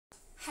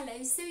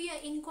Hello, so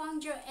you're in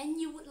Guangzhou and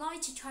you would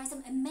like to try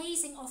some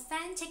amazing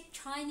authentic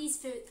Chinese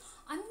food.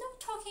 I'm not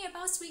talking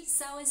about sweet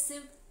sour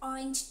soup,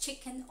 orange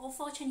chicken or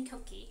fortune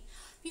cookie.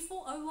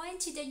 Before I went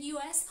to the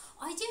US,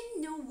 I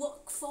didn't know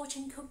what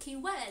fortune cookie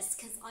was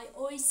because I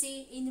always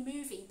see it in the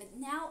movie, but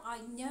now I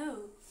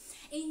know.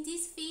 In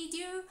this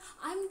video,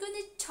 I'm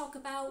gonna talk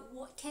about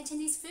what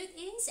Cantonese food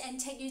is and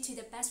take you to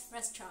the best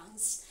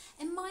restaurants.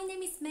 And my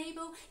name is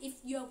Mabel. If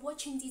you're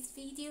watching this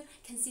video,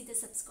 consider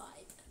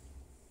subscribe.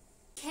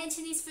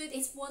 Cantonese food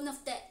is one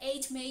of the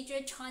 8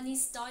 major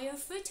Chinese style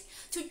food.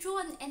 To draw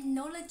an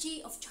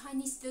analogy of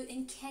Chinese food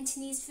and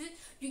Cantonese food,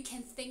 you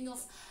can think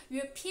of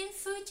European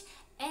food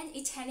and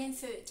Italian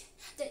food.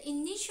 The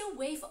initial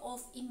wave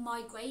of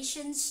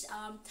immigrations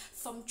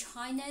from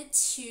China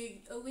to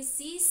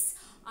overseas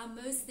are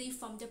mostly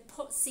from the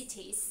port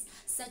cities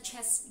such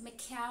as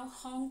Macau,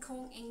 Hong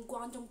Kong and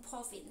Guangdong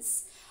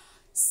province.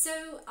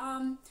 So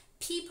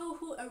people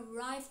who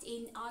arrived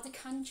in other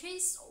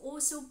countries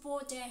also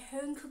brought their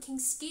home cooking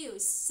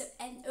skills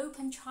and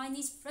opened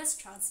Chinese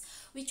restaurants,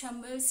 which are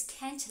most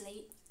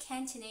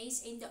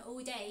Cantonese in the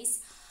old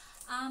days.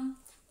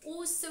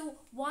 Also,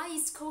 why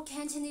it's called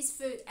Cantonese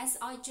food, as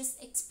I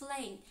just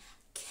explained.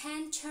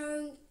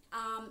 Canton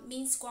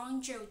means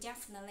Guangzhou,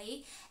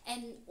 definitely,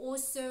 and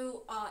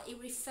also it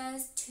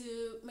refers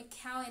to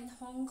Macau and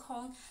Hong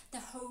Kong, the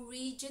whole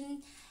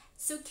region.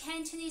 So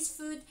Cantonese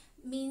food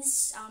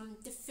means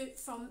the food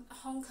from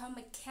Hong Kong,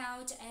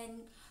 Macau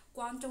and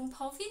Guangdong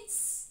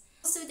province.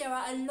 Also, there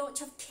are a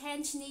lot of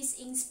Cantonese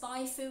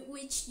inspired food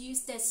which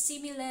use the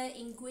similar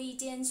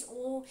ingredients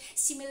or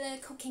similar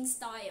cooking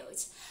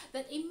styles.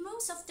 But in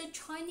most of the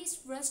Chinese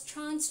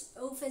restaurants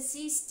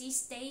overseas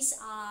these days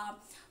are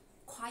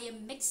quite a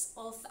mix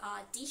of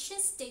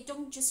dishes. They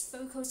don't just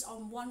focus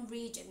on one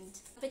region.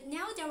 But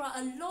now there are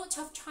a lot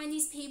of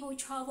Chinese people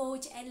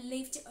traveled and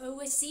lived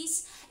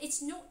overseas.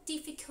 It's not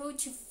difficult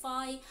to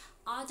find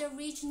other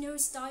regional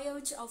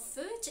styles of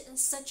food,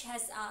 such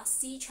as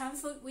Sichuan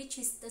food, which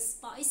is the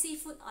spicy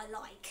food I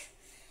like.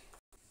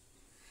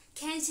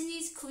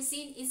 Cantonese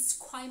cuisine is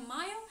quite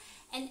mild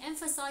and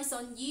emphasizes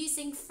on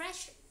using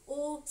fresh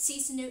or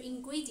seasonal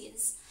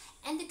ingredients.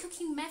 And the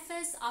cooking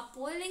methods are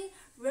boiling,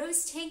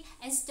 roasting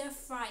and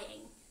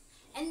stir-frying.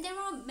 And there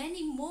are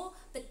many more,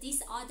 but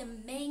these are the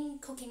main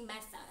cooking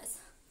methods.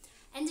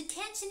 And the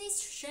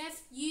Cantonese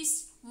chef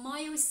use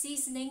mild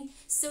seasoning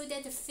so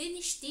that the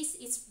finished dish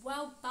is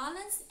well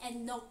balanced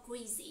and not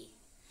greasy.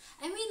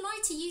 And we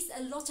like to use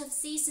a lot of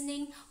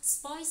seasoning,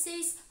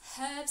 spices,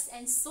 herbs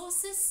and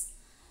sauces.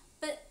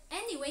 But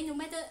anyway, no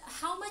matter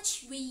how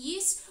much we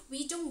use,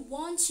 we don't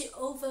want to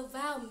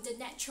overwhelm the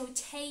natural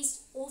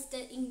taste of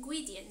the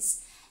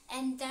ingredients.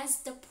 And that's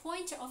the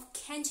point of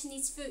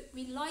Cantonese food.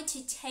 We like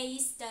to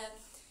taste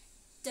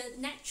the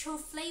natural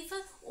flavor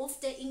of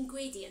the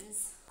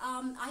ingredients.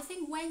 I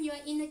think when you're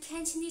in a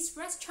Cantonese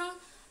restaurant,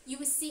 you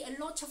will see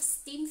a lot of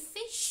steamed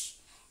fish.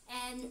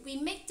 And we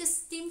make the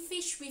steamed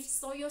fish with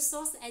soy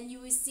sauce and you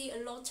will see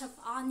a lot of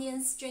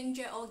onions,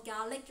 ginger or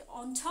garlic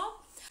on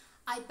top.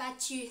 I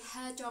bet you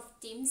heard of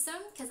dim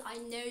sum because I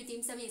know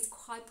dim sum is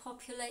quite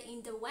popular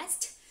in the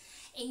West.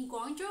 In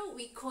Guangzhou,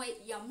 we call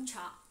it yum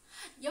cha.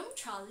 Yum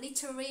cha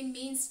literally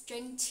means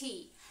drink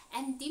tea.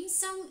 And dim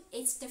sum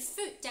is the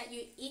food that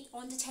you eat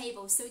on the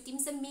table. So dim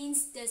sum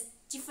means there's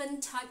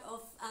different type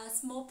of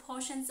small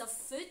portions of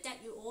food that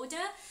you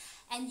order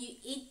and you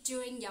eat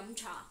during yum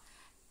cha.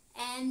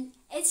 And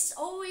it's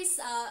always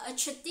a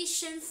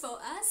tradition for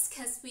us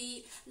because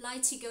we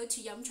like to go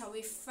to yum cha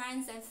with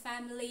friends and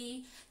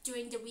family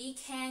during the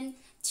weekend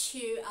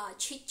to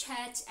chit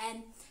chat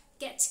and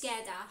get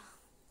together.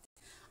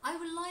 I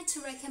would like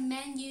to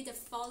recommend you the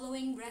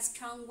following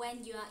restaurant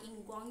when you are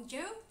in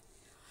Guangzhou.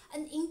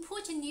 An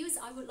important news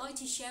I would like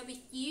to share with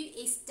you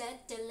is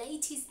that the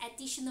latest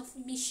edition of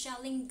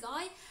Michelin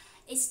Guide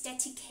is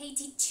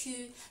dedicated to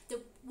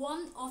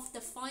one of the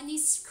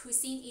finest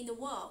cuisine in the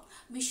world,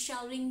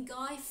 Michelin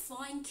Guide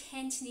Fine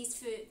Cantonese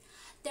Food.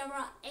 There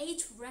are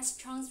 8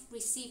 restaurants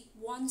received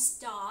 1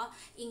 star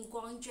in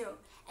Guangzhou,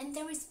 and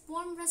there is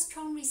one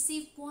restaurant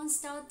received 1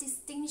 star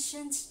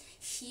distinction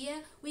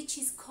here, which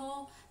is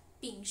called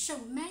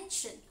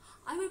Mansion.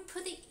 I will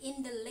put it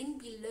in the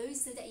link below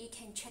so that you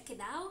can check it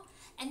out.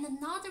 And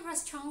another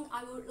restaurant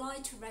I would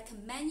like to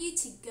recommend you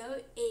to go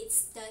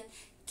is the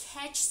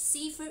Catch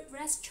Seafood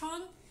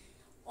Restaurant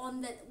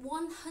on the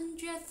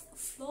 100th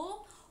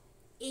floor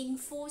in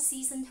Four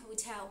Seasons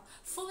Hotel.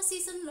 Four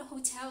Seasons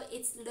Hotel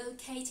is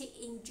located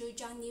in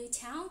Zhejiang New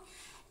Town,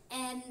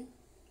 and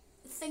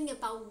think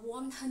about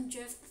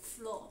 100th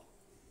floor.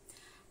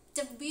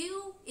 The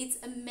view is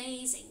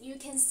amazing. You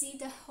can see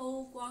the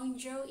whole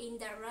Guangzhou in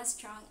that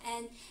restaurant,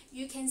 and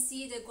you can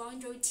see the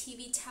Guangzhou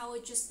TV tower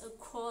just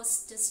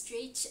across the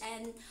street,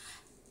 and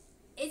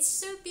it's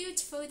so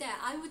beautiful there.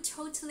 I would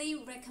totally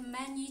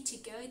recommend you to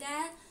go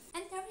there.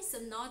 And there is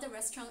another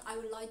restaurant I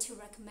would like to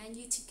recommend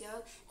you to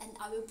go, and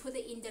I will put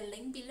it in the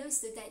link below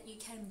so that you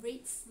can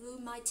read through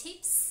my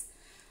tips.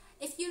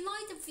 If you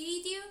like the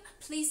video,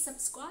 please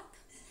subscribe,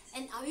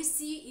 and I will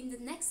see you in the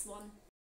next one.